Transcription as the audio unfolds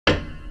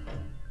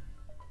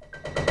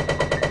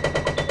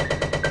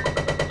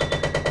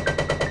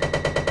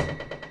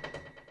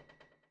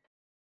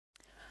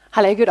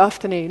Hello, good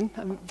afternoon.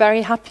 I'm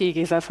very happy,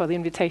 Gisa, for the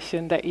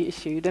invitation that you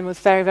issued and was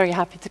very, very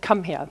happy to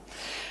come here.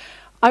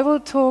 I will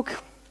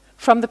talk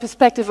from the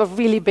perspective of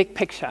really big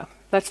picture.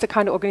 That's the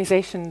kind of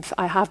organizations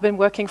I have been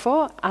working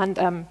for and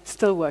am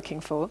still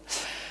working for.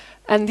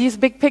 And these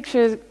big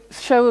pictures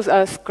shows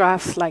us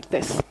graphs like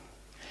this.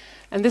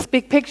 And this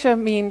big picture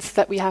means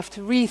that we have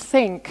to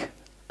rethink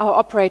our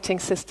operating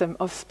system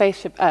of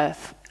Spaceship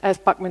Earth, as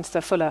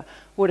Buckminster Fuller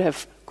would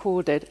have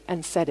called it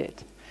and said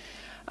it.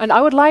 And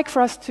I would like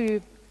for us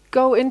to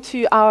go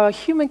into our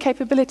human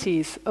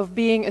capabilities of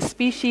being a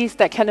species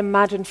that can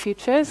imagine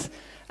futures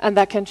and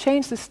that can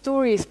change the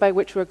stories by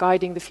which we're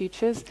guiding the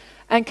futures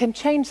and can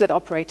change that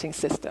operating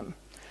system.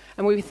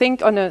 And we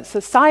think on a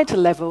societal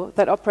level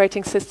that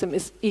operating system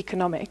is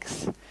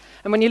economics.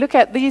 And when you look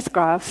at these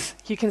graphs,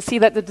 you can see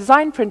that the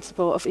design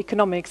principle of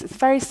economics is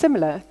very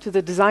similar to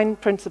the design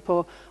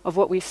principle of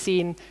what we've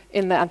seen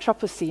in the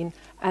Anthropocene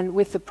and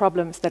with the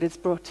problems that it's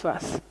brought to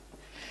us.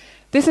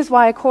 This is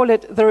why I call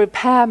it the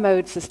repair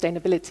mode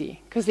sustainability,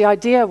 because the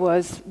idea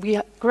was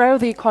we grow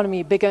the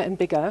economy bigger and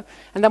bigger,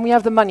 and then we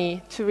have the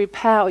money to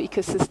repair our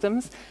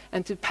ecosystems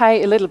and to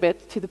pay a little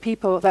bit to the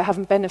people that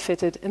haven't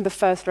benefited in the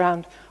first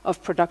round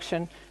of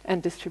production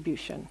and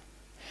distribution.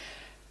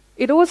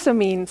 It also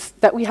means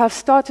that we have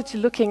started to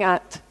looking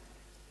at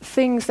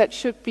things that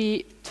should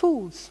be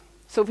tools.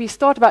 So if we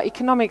start about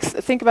economics,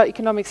 think about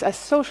economics as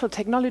social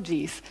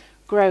technologies,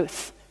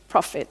 growth,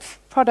 profits,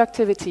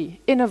 productivity,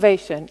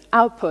 innovation,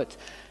 output,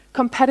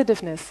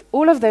 competitiveness,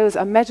 all of those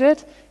are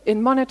measured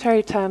in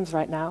monetary terms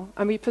right now,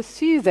 and we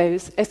pursue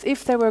those as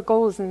if they were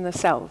goals in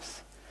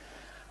themselves.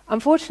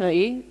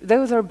 Unfortunately,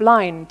 those are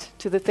blind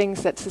to the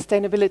things that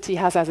sustainability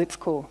has as its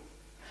core.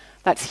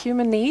 That's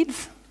human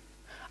needs,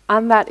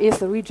 and that is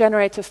the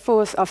regenerative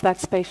force of that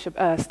spaceship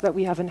Earth that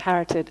we have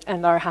inherited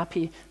and are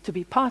happy to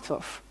be part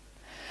of.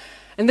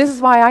 And this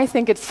is why I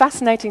think it's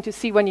fascinating to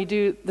see when you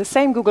do the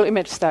same Google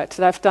image search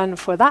that I've done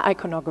for that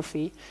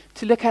iconography,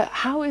 to look at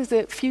how is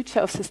the future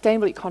of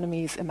sustainable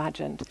economies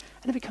imagined.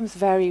 And it becomes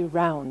very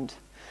round,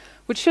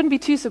 which shouldn't be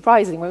too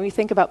surprising when we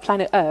think about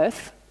planet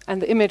Earth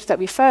and the image that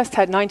we first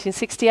had in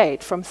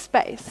 1968 from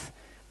space,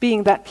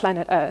 being that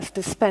planet Earth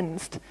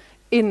dispensed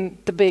in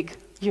the big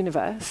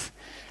universe.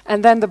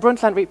 And then the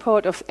Brundtland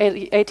report of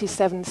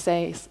 87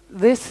 says,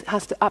 this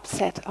has to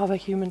upset our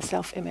human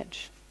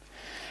self-image.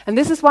 And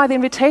this is why the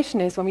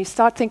invitation is when we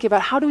start thinking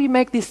about how do we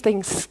make these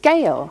things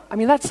scale? I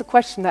mean, that's the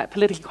question that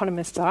political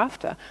economists are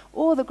after.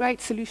 All the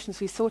great solutions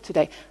we saw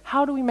today,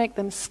 how do we make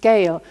them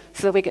scale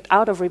so that we get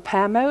out of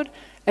repair mode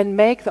and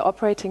make the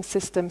operating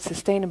system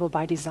sustainable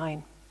by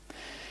design?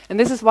 And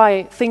this is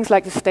why things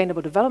like the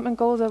Sustainable Development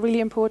Goals are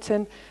really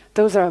important.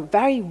 Those are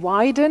very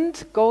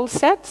widened goal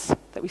sets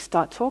that we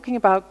start talking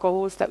about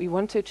goals that we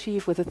want to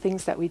achieve with the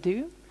things that we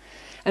do.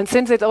 And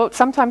since it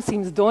sometimes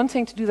seems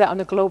daunting to do that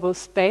on a global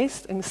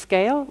space and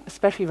scale,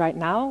 especially right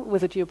now with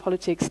the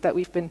geopolitics that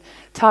we've been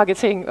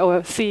targeting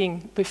or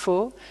seeing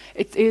before,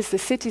 it is the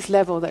cities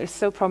level that is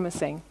so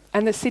promising,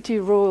 and the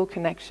city-rural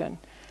connection.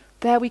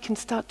 There we can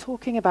start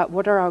talking about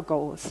what are our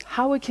goals,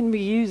 how can we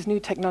use new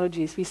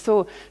technologies. We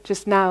saw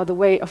just now the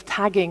way of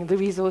tagging the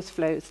resource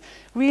flows,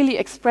 really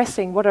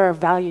expressing what are our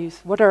values,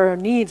 what are our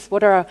needs,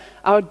 what are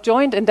our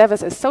joint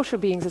endeavors as social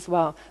beings as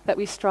well, that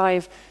we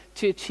strive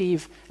to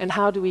achieve, and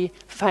how do we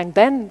find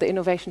then the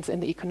innovations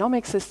in the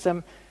economic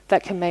system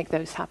that can make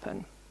those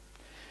happen.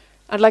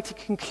 I'd like to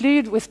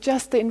conclude with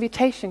just the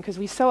invitation, because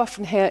we so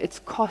often hear it's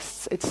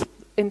costs, it's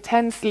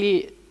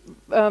intensely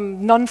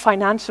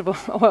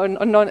non-financeable,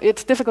 or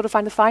it's difficult to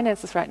find the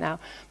finances right now.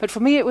 But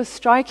for me it was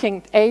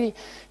striking,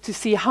 to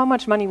see how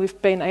much money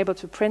we've been able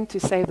to print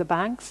to save the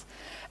banks,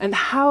 and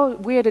how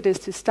weird it is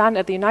to stand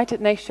at the United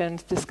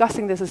Nations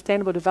discussing the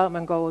Sustainable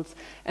Development Goals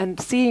and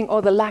seeing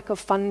all the lack of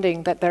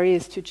funding that there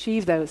is to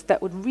achieve those, that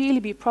would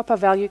really be proper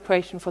value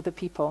creation for the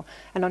people.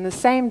 And on the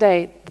same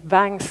day, the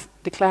banks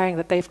declaring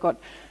that they've got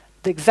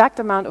the exact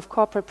amount of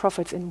corporate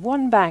profits in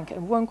one bank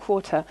in one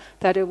quarter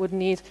that it would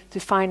need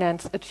to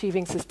finance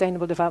achieving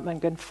sustainable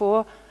development and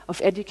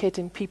of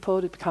educating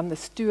people to become the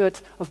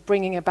stewards of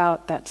bringing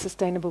about that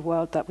sustainable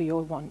world that we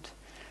all want.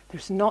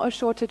 There's not a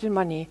shortage in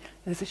money,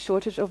 there's a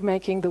shortage of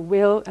making the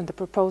will and the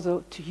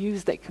proposal to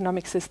use the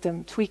economic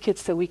system, tweak it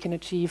so we can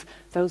achieve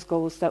those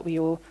goals that we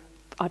all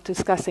are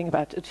discussing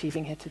about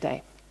achieving here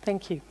today.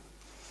 Thank you.